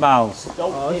forward, Miles. He's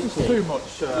going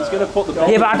to put the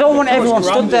Yeah, but I don't want everyone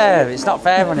stood there. It's not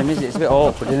fair on him, is it? It's a bit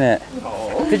awkward, isn't it?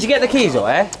 Did you get the keys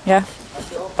away? Yeah.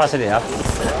 Pass it here.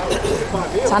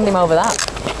 Hand him over that.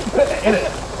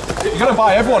 You're going to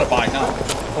buy everyone a bike now.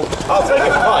 I'll take a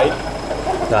bike.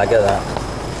 No, I get that.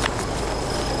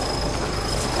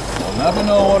 I'll never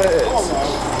know what it is.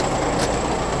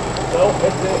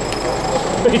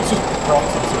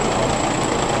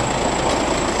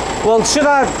 Well,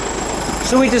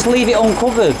 should we just leave it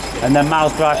uncovered and then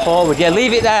Miles drive forward? Yeah,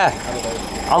 leave it there.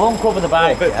 I'll uncover the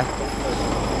bike, yeah?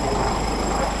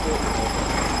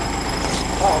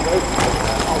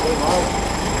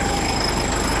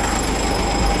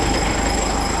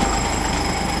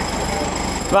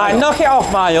 Right, knock it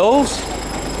off, Miles.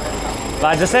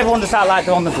 Right, just everyone just act like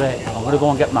they're on the brake. I'm gonna go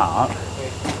and get Mark.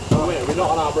 We're not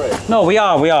on our break. No, we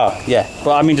are, yeah.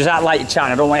 But I mean, just act like you're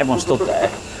chatting. I don't want everyone stood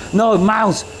there. No,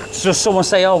 Miles, just someone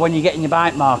say, oh, when you're getting your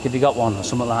bike, Mark, have you got one, or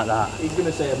something like that. He's going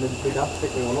to say, my dad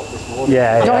picked me one up this morning.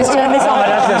 Yeah, Do you want me to turn this on?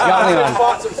 That's just got me, man.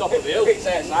 Parked on top of the hill.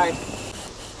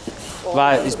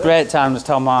 Right, it's break time, just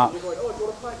tell Mark.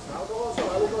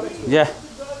 Yeah.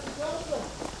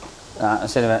 Right, I'll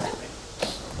see you in a bit.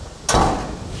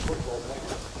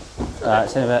 Right,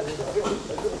 see you in a bit.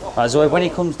 Right, Zoe, when he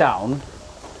comes down,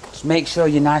 just make sure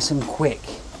you're nice and quick.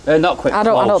 Not quick, I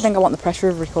don't close. think I want the pressure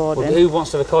of recording. Well, who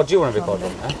wants to record? Do you want to record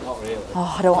him?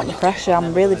 Oh, I don't want the pressure.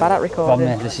 I'm really bad at Come recording.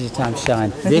 on, this is your time to shine.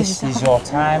 This is your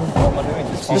time to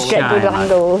Just get good shine.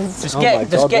 angles. Just get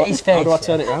his face. How do I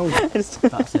turn it round? That's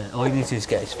it. All you need to do is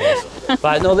get his face.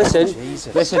 Right, no, listen.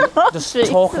 Listen, just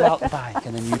talk about the bike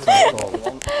and then you take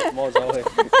forward.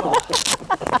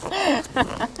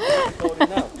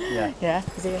 Yeah.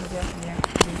 Is he gonna do it? Yeah.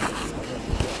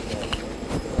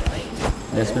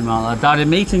 Yes, my man. How did the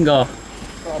meeting go?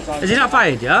 Is he not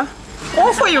fired, yeah? Oh,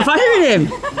 I thought you were firing him.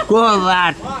 Go on,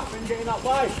 lad.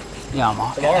 Yeah,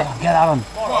 Mark. Get that on.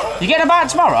 You getting a bike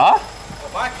tomorrow?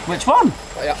 Which one?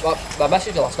 Yeah, I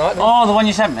messaged you last night. Oh, the one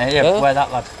you sent me? Yeah, wear that,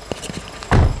 lad.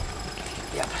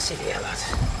 Yeah, pass it here, lad.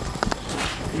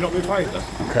 You're not being paid then?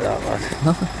 Look at that, lad.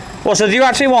 What, so do you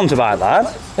actually want a bike,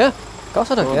 lad? Yeah, of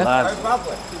course I do, yeah. Lad.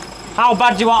 How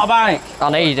bad do you want a bike? I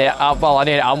need it. Well, I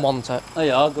need it and want it. Oh,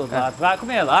 yeah, good, lad. Right, come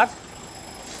here, lad.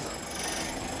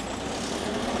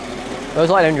 I was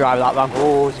letting him drive that van.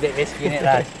 Oh, it's a bit risky, isn't it,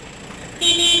 lad?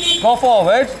 Go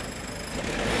forward.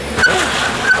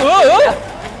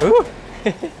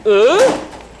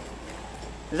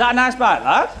 Is that a nice bike,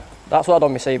 lad? That's what I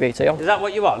done my CBT on. Is that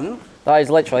what you want? That is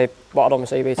literally what I done my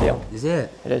CBT on. Is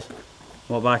it? It is.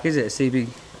 What bike is it? A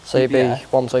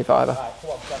CB125F.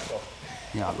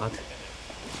 Yeah, lad.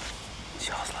 It's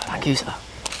yours, lad. Thank you, sir.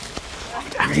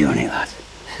 Have you on it, lad?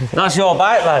 That's your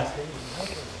bike, lad.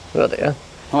 Good, yeah.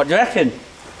 What do you reckon?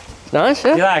 It's nice,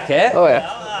 yeah. Do you like it? Oh,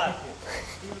 yeah.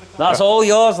 That's all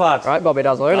yours, lad. Right, Bobby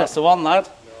Dazzler, That's innit? the one, lad.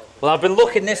 Well, I've been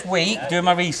looking this week, doing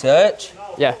my research,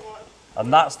 Yeah,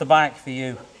 and that's the bike for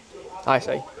you. I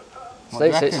see. What do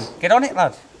you reckon? Get on it,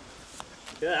 lad.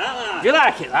 Do you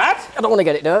like it, lad? I don't want to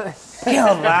get it dirty. Get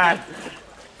on, lad.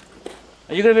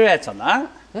 Are you going to be ready on that?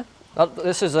 Yeah.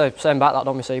 This is the same bike that I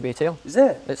done my CBT on. Is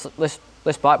it? It's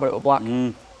this bike, but it was black.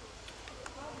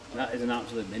 That is an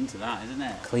absolute mint of that, isn't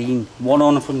it? Clean. One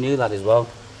owner from new, lad, as well.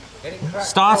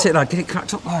 Start it, lad. Get it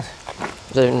cracked up, lad.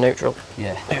 It's in neutral.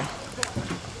 Yeah.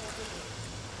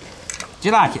 Do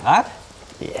you like it, lad?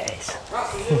 Yes.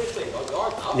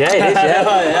 Yeah, it is, yeah.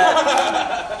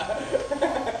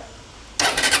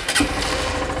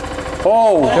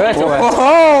 Oh,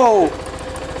 oh!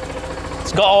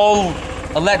 It's got all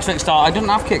electric start. I don't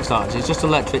have kickstarters, it's just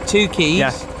electric. 2 keys,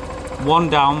 Yeah. 1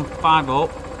 down, 5 up.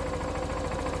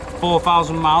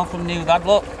 4,000 miles from new, lad,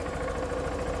 look.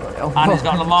 And it's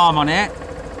got an alarm on it.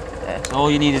 Yeah. So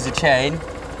all you need is a chain.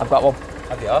 I've got one.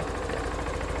 Have you?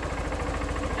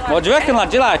 What do you reckon, lad?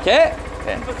 Do you like it?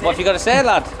 Yeah. What have you got to say,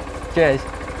 lad? Cheers.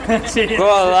 Go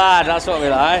on, lad, that's what we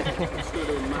like. It's going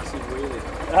to do a massive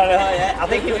wheelie. I know, I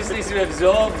think he was needs to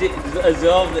absorb it.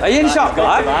 Are you in shock,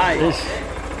 lad?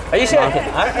 Are you sure?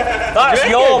 That's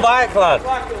your bike, lad.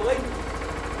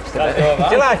 Do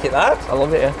you like it, lad? I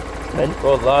love it, yeah.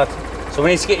 Good, lad. So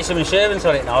we need to get you some insurance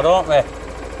on it now, don't we?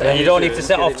 And you don't need to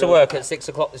set off to work at 6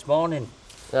 o'clock this morning.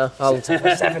 Yeah, I'll It's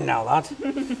 7 now, lad.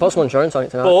 put some insurance on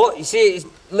it tonight. But, you see, it's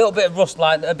a little bit of rust,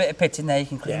 like a bit of pit in there, you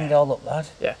can clean it all up, lad.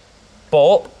 Yeah.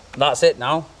 But that's it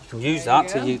now. You can use that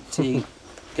till you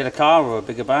get a car or a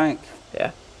bigger bike.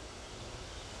 Yeah.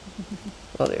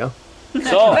 Well, there you go.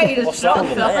 So, What's that?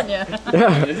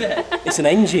 It's an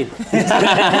engine. do you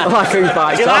like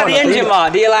the engine,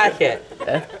 Mark? Do you like it?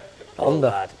 Yeah.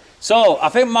 Honda. So, I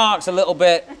think Mark's a little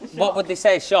bit, what would they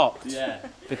say, shocked? Yeah.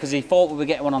 Because he thought we were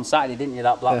getting one on Saturday, didn't you,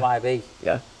 that black YB?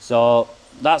 Yeah. So,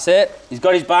 that's it. He's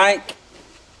got his bike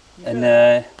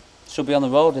and should be on the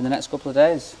road in the next couple of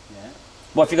days. Yeah.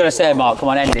 What have you got to say, Mark? Come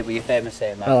on, end it with your famous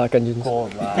saying, man. I like engines.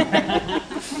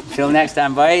 Till next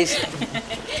time, boys.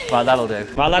 Right, that'll do.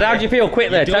 Right, lad, how do you feel?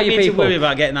 Quickly, tell your people. Don't worry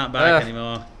about getting that bike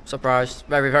anymore. Surprised.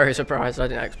 Very, very surprised. I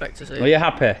didn't expect to see it. Are you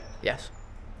happy? Yes.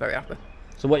 Very happy.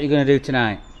 So what are you going to do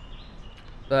tonight?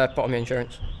 Put on my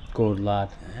insurance. Good lad.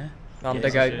 And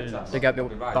dig out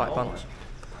my bike pants.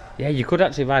 Yeah, you could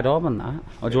actually ride home on that.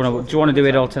 Or do you want to do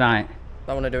it all tonight?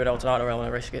 I want to do it all tonight, or I want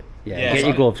to risk it. Yeah, get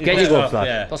your gloves. Get your gloves, lad.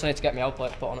 Yeah. Plus I need to get my old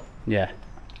plate put on it. Yeah.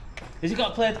 Has it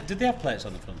got a plate? Did they have plates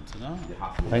on the front or not?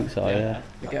 I think so, yeah.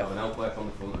 You have an L plate on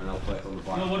the front and an L plate on the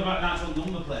back. No, what about an actual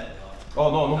number plate? Oh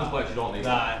no, number plates you don't need.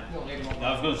 Right. I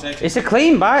was going to say. It's a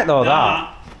clean bike though,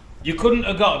 that. You couldn't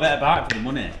have got a better bike for the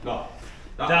money. No.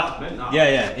 That's mint, that.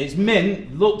 Yeah, it's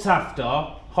mint, looked after,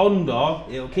 Honda,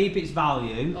 it'll keep its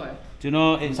value. Oh, yeah. Do you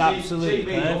know, it's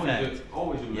absolutely perfect.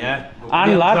 Always yeah.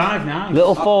 And lad,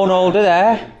 little phone holder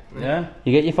there. Yeah.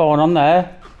 You get your phone on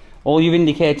there. All your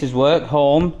indicators work,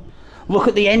 home. Look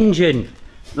at the engine.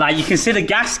 Like, you can see the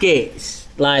gaskets.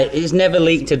 Like, it's never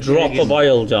leaked a drop of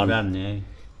oil, John. Brand new.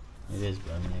 It is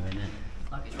brand new, isn't it?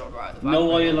 Like it's right at the back.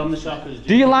 No oil on the shockers.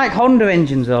 Do you like Honda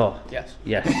engines though? Yes.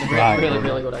 Yes. Really,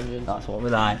 really good engine. That's what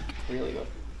we like. Really good.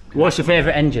 What's your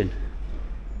favourite engine?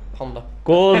 Honda.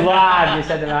 Good lad, you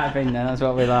said the right thing then, that's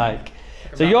what we like.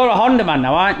 So you're a Honda man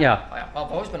now, aren't you? I've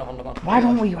always been a Honda man. Why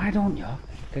don't you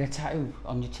get a tattoo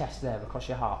on your chest there across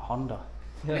your heart, Honda?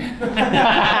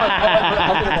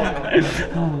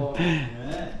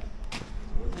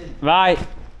 Right,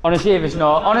 on a serious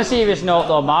note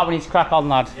though, Mark, we need to crack on,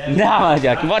 lad. No, I'm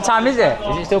joking. What time is it?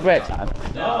 Is it still break time?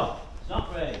 No, it's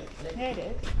not break.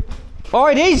 Oh,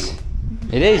 it is.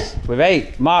 It is. We're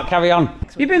 8. Mark, carry on.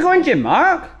 You've been going gym,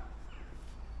 Mark?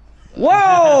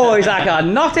 Whoa! He's like a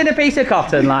knot in a piece of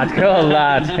cotton, lad. Cool,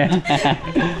 lad.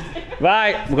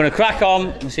 Right, we're going to crack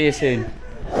on. We'll see you soon.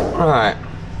 Right.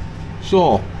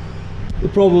 So, the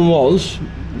problem was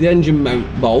the engine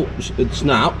mount bolts had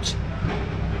snapped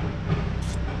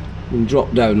and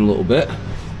dropped down a little bit,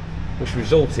 which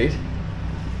resulted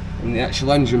in the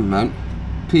actual engine mount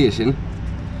piercing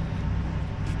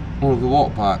one of the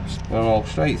water pipes, going all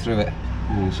straight through it.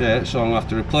 You can see it, so I'm going to have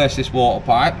to replace this water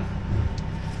pipe,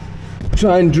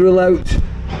 try and drill out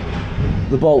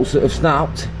the bolts that have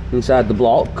snapped inside the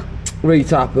block,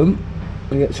 re-tap them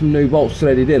and get some new bolts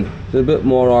threaded in. It's a bit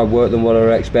more hard work than what I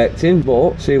was expecting,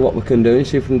 but see what we can do and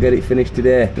see if we can get it finished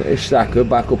today. Get this stacker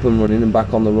back up and running and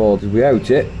back on the road. As we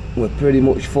out it, we're pretty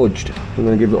much fudged. I'm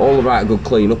going to give it all the right good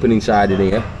clean up and inside in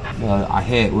here. I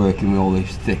hate working with all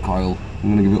this thick oil.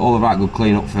 I'm going to give it all the right good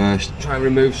clean up first. Try and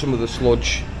remove some of the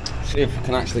sludge. See if we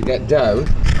can actually get down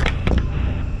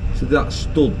to that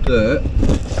stud there.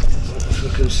 If you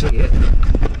can see it.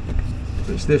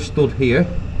 It's this stud here.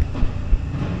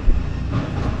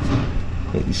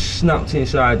 It's snapped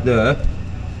inside there.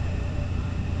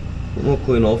 But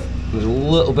luckily enough, there's a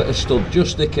little bit of stud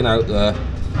just sticking out there.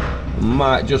 I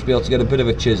might just be able to get a bit of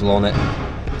a chisel on it,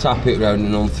 tap it round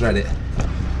and unthread it.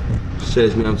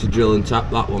 Saves me having to drill and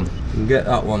tap that one. And get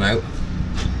that one out.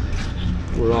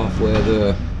 We're halfway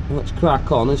there. Let's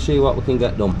crack on and see what we can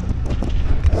get done.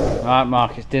 Right,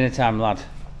 Mark, it's dinner time, lad.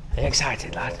 Are you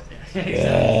excited, lad?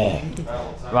 Yeah.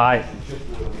 Right.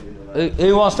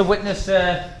 Who wants to witness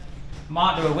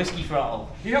Mark do a whiskey throttle?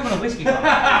 You're not going to whiskey throttle.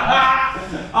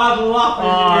 I'd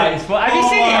laugh. Have you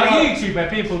seen it on YouTube where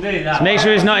people do that? Make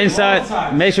sure he's not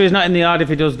inside. Make sure he's not in the yard if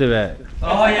he does do it.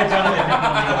 Oh yeah,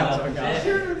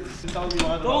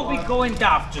 Don't be going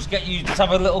daft. Just get you. Just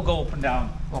have a little go up and down.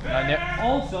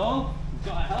 Also, we've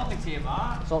got a helmet here,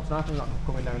 Mark. So tonight I'm not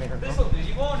coming down here. This look,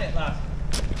 you want it, lad?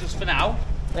 Just for now.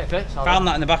 It fits. Found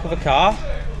that in the back of a car,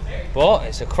 but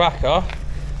it's a cracker.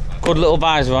 Good little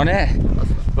visor on it.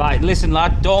 Right, listen,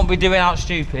 lad. Don't be doing out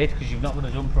stupid because you've not got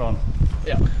a jumper on.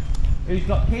 Yeah. Who's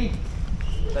got key?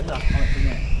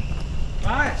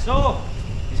 Right, so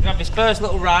he's gonna have his first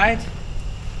little ride.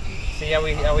 See how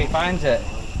he finds it.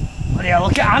 Oh yeah,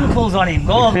 look at ankles on him.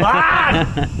 Go on, lad.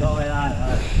 Go away,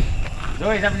 lad. So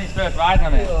he's having his first ride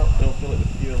on it. Don't feel like the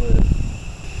fuel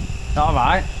is. All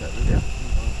right.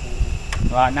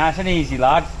 Right, nice and easy,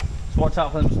 lad. Just watch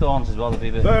out for them stones as well,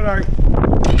 baby. Burn out.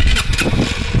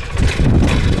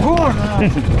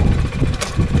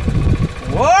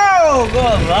 Whoa,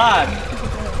 good lad.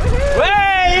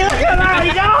 Hey, look at that,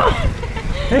 he's off!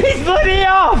 He's bloody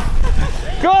off!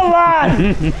 Good lad!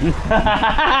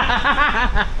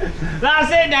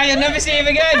 That's it now, you'll never see him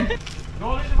again. Go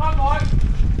on, it's the man, boy.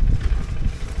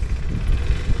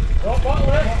 Don't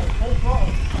bottle it. Full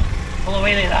throttle. Pull a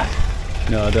wheelie, lad.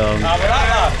 No, don't. How about that,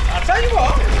 lad? I'll tell you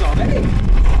what, it's not me.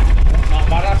 Not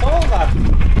bad at all, lad.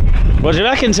 What do you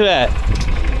reckon to it?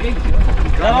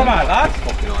 Not bad, lad.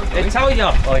 It tells you.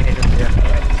 Oh, it doesn't,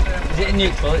 yeah. Is it in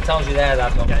neutral? It tells you there,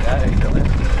 lad. Yeah,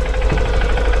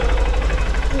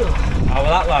 how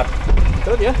about that, lad?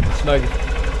 Good, yeah. Smooth.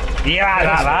 You like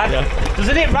that, lad? Yeah.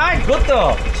 Doesn't it ride good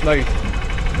though? Smooth.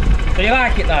 Do you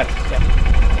like it, lad?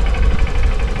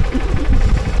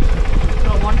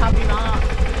 Got one happy mark.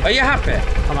 Are you happy?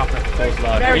 I'm happy.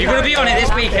 Are you going to be on it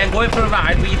this weekend, going for a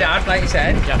ride with your dad, like you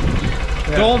said? Yeah.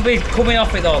 Don't be coming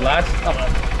off it though, lad.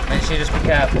 Make sure you just be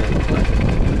careful.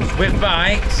 With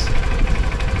bikes,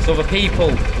 it's other people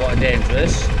what are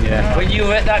dangerous. Yeah. When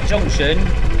you're at that junction,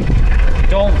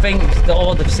 don't think that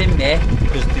oh they've seen me,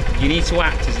 because you need to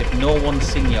act as if no one's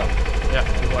seen you. Yeah.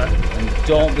 And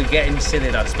don't be getting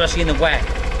silly, lad, especially in the wet.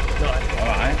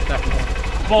 Alright, definitely.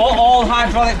 But all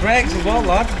hydraulic brakes as well,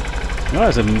 lad. No,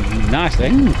 it's a nice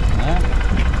thing.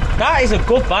 That is a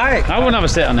good bike. I wouldn't have a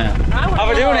sit on it. Have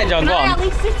a do on it, John. Go Can I at on.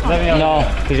 least sit on it? No,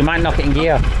 because you might knock it in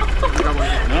gear.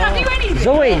 Can't do anything.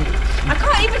 Zoe, I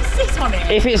can't even sit on it.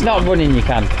 if it's not running, you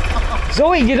can.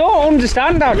 Zoe, you don't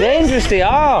understand how dangerous they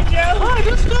are. Oh, it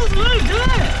just feels good,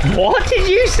 doesn't it? What did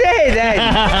you say then?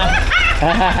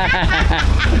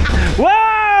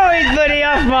 Whoa, he's bloody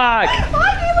off, Mark. Why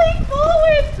do you lean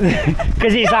forward?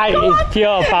 Because it's like, it's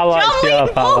pure power, it's pure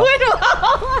power.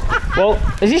 Well,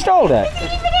 has he stalled it?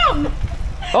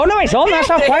 Oh no, it's on, that's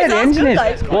how quiet the engine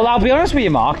is. Well, I'll be honest with you,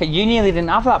 Mark, you nearly didn't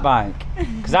have that bike.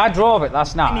 Because I drove it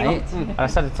last night, and I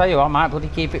said, to tell you what, I might bloody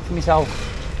keep it for myself.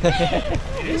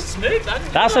 It's smooth,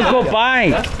 That's a good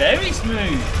bike. That's very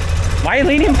smooth. Why are you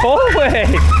leaning forward?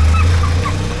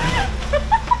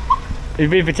 He's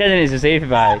been pretending it's a safety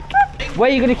bike. Where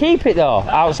are you going to keep it though?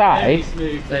 Outside?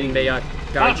 Then the That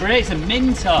garage. brake's a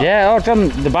minter. Yeah, oh John,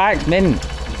 the bike's mint.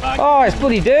 Oh, it's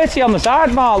bloody dirty on the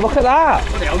side, Mark, look at that.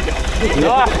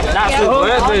 No, that's the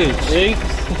work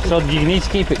boots. So you need to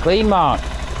keep it clean, Mark.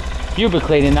 You'll be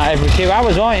cleaning that every 2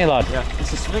 hours, won't you, lad? Yeah.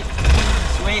 It's a sweet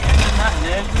engine, that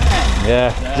nerve, isn't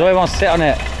Yeah. Zoe wants to sit on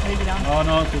it. it? Oh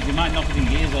no, because you might knock it in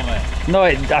gears over it. No,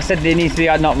 I said it needs to be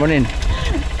not running.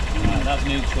 Right, that's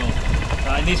neutral.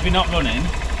 Right, it needs to be not running.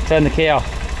 Turn the key off.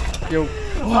 Oh,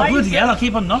 bloody hell, I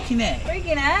keep on knocking it.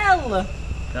 Freaking hell.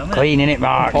 Damn it. Cleaning it,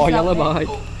 Mark. Oh, yellow bike.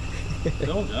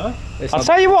 Don't go. I'll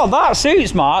tell you what, that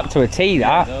suits Mark to a T,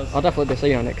 that. I'll definitely be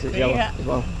seeing on it because it's yellow Yeah. as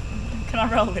well. Can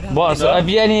I roll with it? What, so have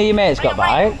you any of your mates got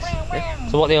bikes?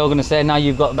 So what are they all going to say now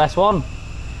you've got the best one?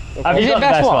 Have you got the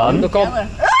best one? They'll call,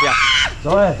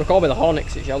 Yellow. they call me the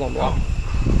Hornix, it's yellow and black.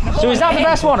 So is that the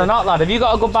best one or not, lad? Have you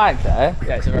got a good bike there?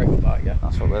 Yeah, it's a very good bike, yeah.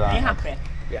 That's what we're Are you like. happy?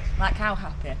 Yes. Like how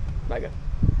happy? Mega.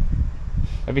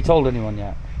 Have you told anyone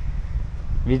yet?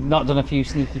 Have you not done a few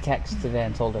sneaky texts today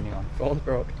and told anyone? Phone's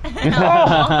broke. I'm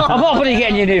not going to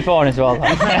get you a new phone as well.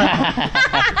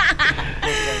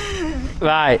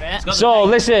 Right, so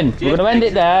listen, we're going to end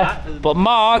it there. But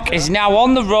Mark is now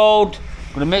on the road.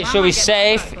 Going to make sure he's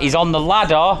safe. He's on the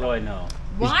ladder. Oh, no.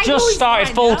 He's just started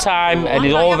full time and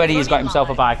he's already got himself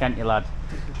a bike, hasn't you, lad?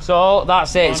 So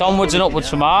that's it. It's onwards and upwards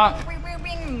for Mark.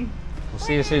 We'll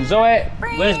see you soon. Zoe,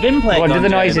 Where's bin plate? go on, do the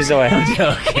noises, Zoe.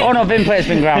 Oh no, bin plate's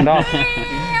been ground off.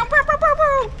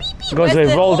 Go, Zoe,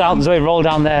 roll down. Zoe, roll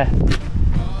down there.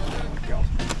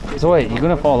 Zoe, you're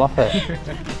gonna fall off it.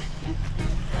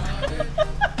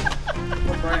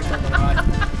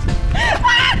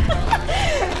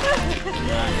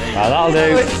 Right, that'll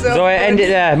do. Zoe, end it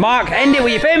there. Mark, end it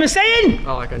with your famous saying.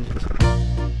 I like engines.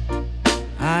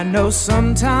 I know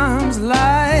sometimes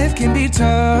life can be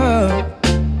tough,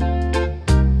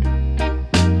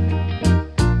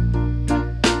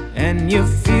 and you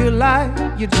feel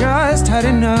like you just had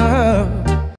enough.